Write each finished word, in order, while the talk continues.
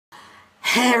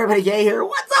Hey everybody, Gay here.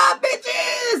 What's up,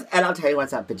 bitches? And I'll tell you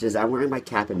what's up, bitches. I'm wearing my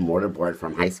cap and mortarboard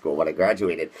from high school when I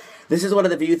graduated. This is one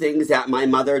of the few things that my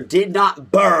mother did not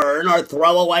burn or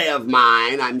throw away of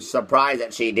mine. I'm surprised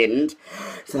that she didn't.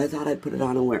 So I thought I'd put it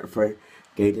on and wear it for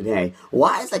Gay Today.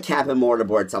 Why is a cap and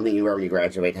mortarboard something you wear when you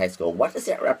graduate high school? What does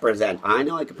it represent? I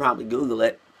know I could probably Google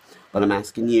it, but I'm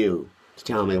asking you to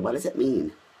tell me, what does it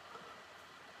mean?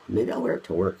 Maybe I'll wear it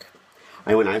to work.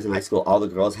 When I was in high school, all the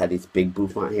girls had these big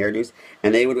bouffant hairdos,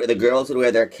 and the girls would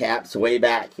wear their caps way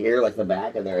back here, like the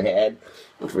back of their head.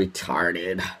 It was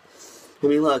retarded. I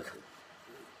mean, look.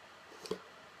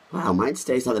 Wow, mine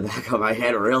stays on the back of my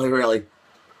head really.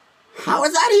 How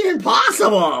is that even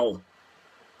possible?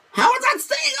 How is that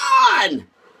staying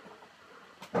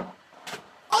on?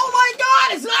 Oh my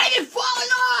God, it's not even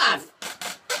falling off!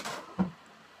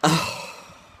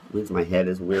 Means my head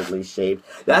is weirdly shaped.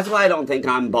 That's why I don't think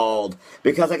I'm bald,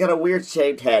 because I got a weird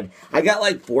shaped head. I got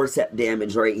like forceps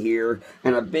damage right here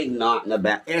and a big knot in the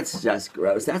back. It's just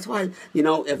gross. That's why, you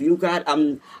know, if you've got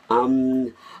a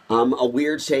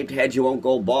weird shaped head, you won't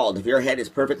go bald. If your head is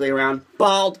perfectly round,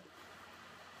 bald.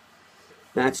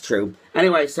 That's true.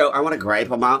 Anyway, so I want to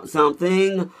gripe about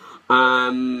something.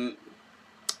 I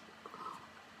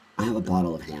have a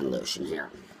bottle of hand lotion here.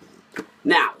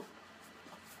 Now,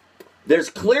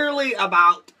 there's clearly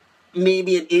about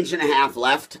maybe 1.5 inches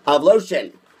left of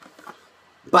lotion.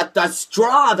 But the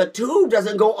straw, the tube,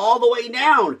 doesn't go all the way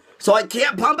down. So I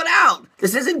can't pump it out.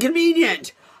 This isn't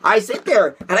convenient. I sit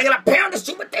there, and I gotta pound the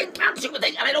stupid thing,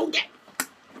 and I don't get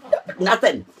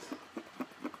nothing.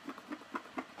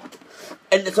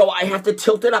 And so I have to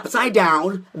tilt it upside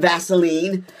down,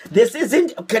 Vaseline. This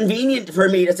isn't convenient for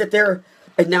me to sit there,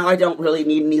 and now I don't really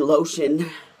need any lotion.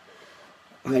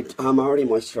 I'm already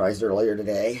moisturized earlier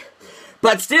today.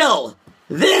 But still,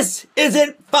 this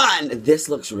isn't fun. This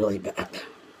looks really bad.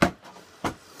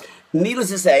 Needless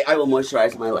to say, I will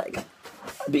moisturize my leg.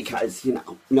 Because, you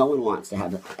know, no one wants to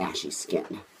have ashy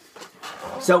skin.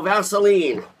 So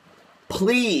Vaseline,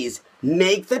 please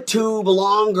make the tube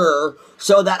longer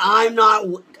so that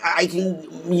I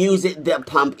can use the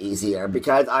pump easier.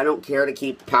 Because I don't care to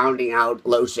keep pounding out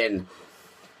lotion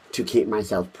to keep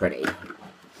myself pretty.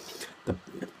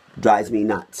 Drives me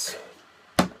nuts.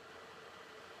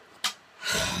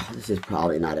 This is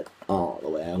probably not at all the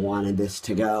way I wanted this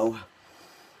to go,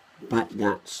 but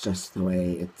that's just the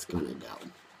way it's gonna go.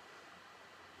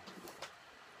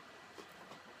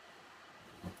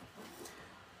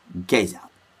 Gaze out.